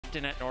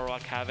often at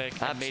Norwalk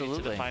Havoc and made it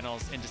to the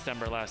finals in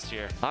December last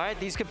year. All right,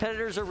 these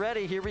competitors are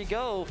ready. Here we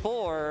go.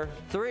 4,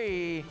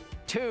 3,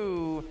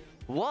 2,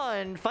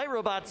 1. Fight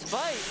robots,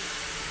 fight.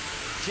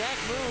 Jack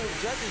Move,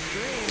 Judge's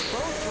Dream,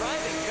 both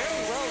driving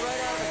very well right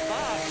out of the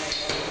box.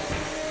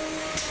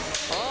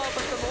 Oh,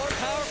 but the more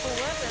powerful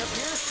weapon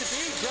appears to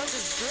be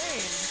Judge's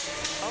Dream.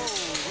 Oh,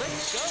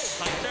 let's go,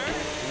 Hunter.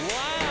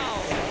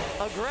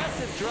 Wow.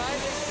 Aggressive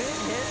driving, big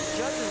hit.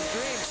 Judge's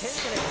Dream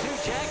taking it to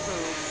Jack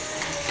Move.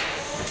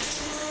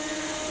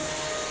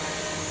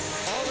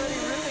 Already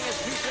ripping a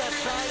piece of that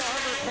side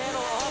armor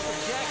panel off of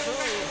Jack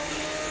Move.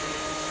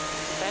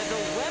 And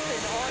the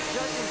weapon on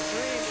Judge's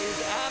Dream is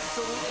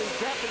absolutely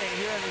deafening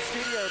here in the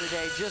studio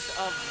today. Just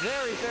a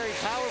very, very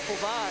powerful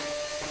bot.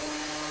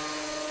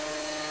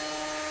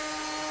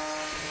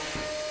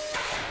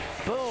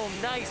 Boom,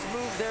 nice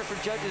move there for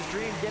Judge's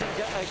Dream,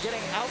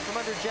 getting out from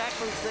under Jack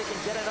Move so they can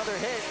get another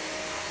hit.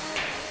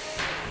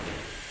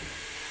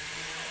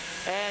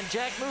 And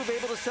Jack Move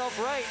able to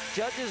self-right.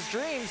 Judge's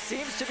Dream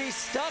seems to be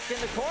stuck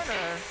in the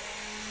corner.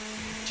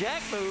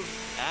 Jack Move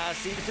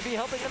seems to be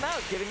helping them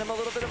out, giving them a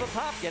little bit of a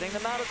pop, getting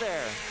them out of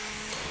there.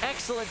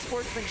 Excellent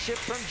sportsmanship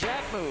from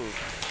Jack Move.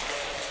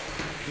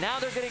 Now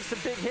they're getting some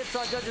big hits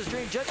on Judge's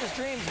Dream. Judge's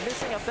Dream's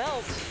missing a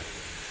belt.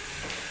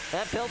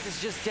 That belt is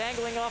just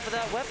dangling off of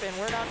that weapon.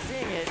 We're not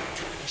seeing it.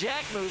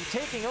 Jack Move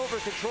taking over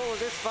control of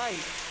this fight.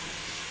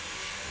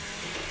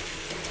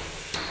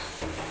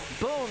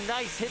 Boom,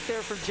 nice hit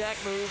there from Jack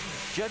Move.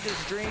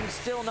 Judge's Dream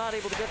still not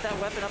able to get that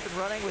weapon up and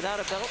running without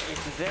a belt.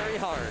 It's very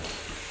hard.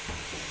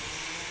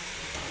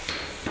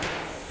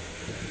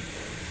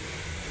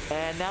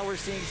 And now we're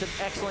seeing some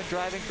excellent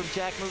driving from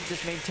Jack Move,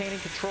 just maintaining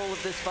control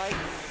of this fight.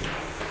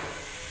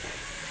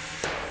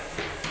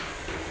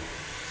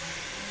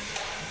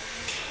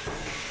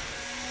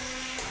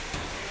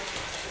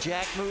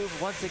 Jack Move,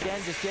 once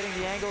again, just getting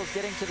the angles,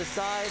 getting to the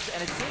sides,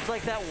 and it seems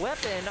like that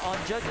weapon on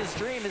Judge's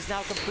Dream is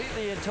now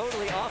completely and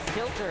totally off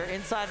kilter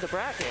inside the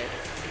bracket.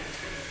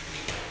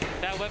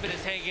 That weapon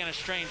is hanging on a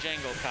strange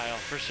angle, Kyle,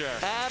 for sure.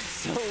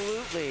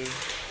 Absolutely.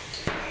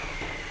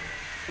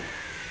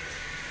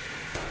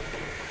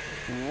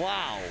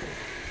 Wow.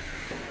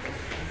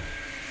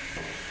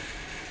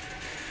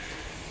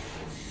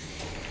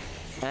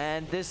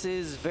 And this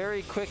is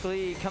very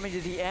quickly coming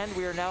to the end.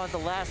 We are now at the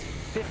last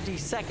 50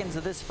 seconds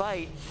of this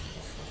fight.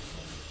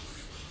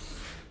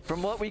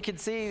 From what we can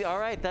see, all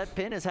right, that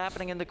pin is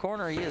happening in the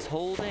corner. He is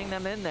holding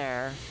them in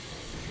there.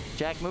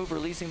 Jack Move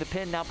releasing the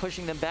pin, now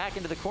pushing them back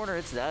into the corner.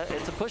 It's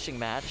a pushing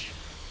match.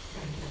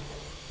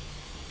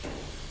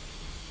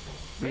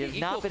 Pretty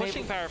equal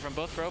pushing power from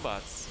both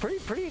robots.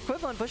 Pretty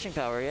equivalent pushing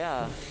power,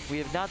 yeah. We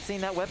have not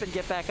seen that weapon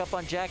get back up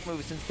on Jack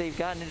Move since they've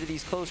gotten into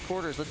these close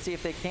quarters. Let's see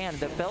if they can.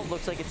 The belt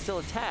looks like it's still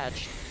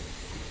attached.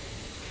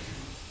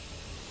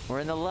 We're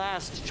in the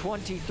last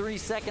 23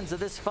 seconds of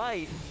this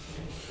fight.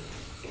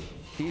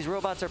 These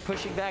robots are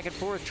pushing back and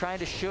forth, trying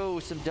to show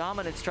some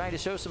dominance, trying to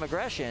show some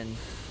aggression.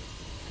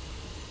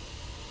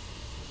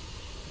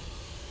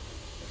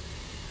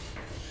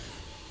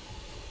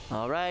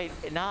 All right,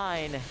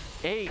 9,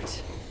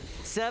 8,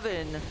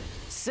 7,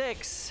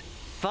 6,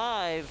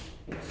 5,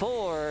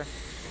 4,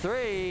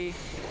 3,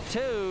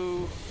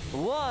 2,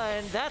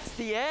 1. That's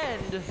the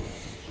end.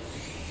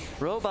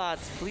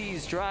 Robots,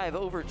 please drive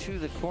over to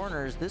the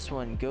corners. This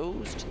one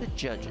goes to the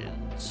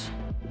judges.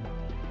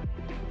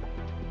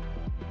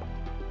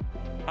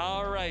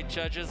 All right,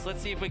 judges,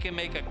 let's see if we can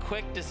make a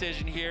quick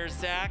decision here.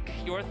 Zach,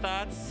 your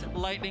thoughts?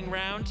 Lightning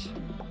round.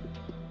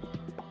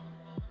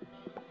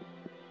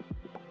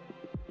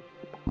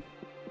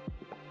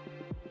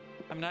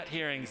 I'm not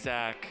hearing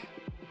Zach.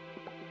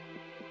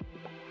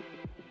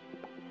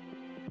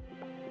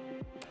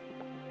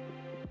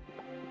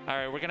 All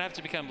right, we're gonna have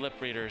to become lip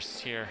readers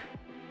here.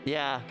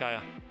 Yeah.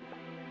 Kyle.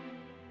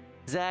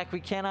 Zach,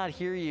 we cannot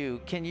hear you.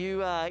 Can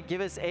you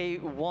give us a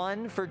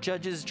 1 for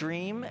Judge's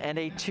Dream and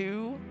a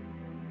 2?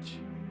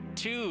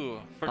 2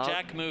 for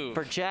Jack Move.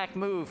 For Jack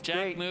Move. Jack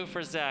Great. Move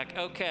for Zach.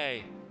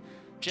 Okay.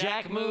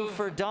 Jack Move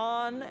for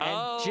Dawn,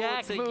 and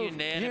Jack Move.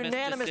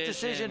 Unanimous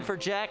decision for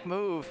Jack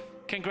Move.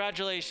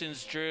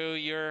 Congratulations, Drew.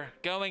 You're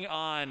going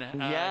on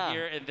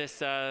here in this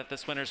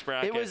this winner's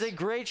bracket. It was a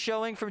great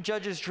showing from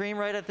Judge's Dream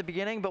right at the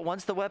beginning, but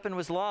once the weapon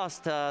was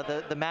lost,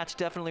 the match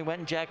definitely went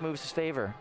in Jack Move's favor.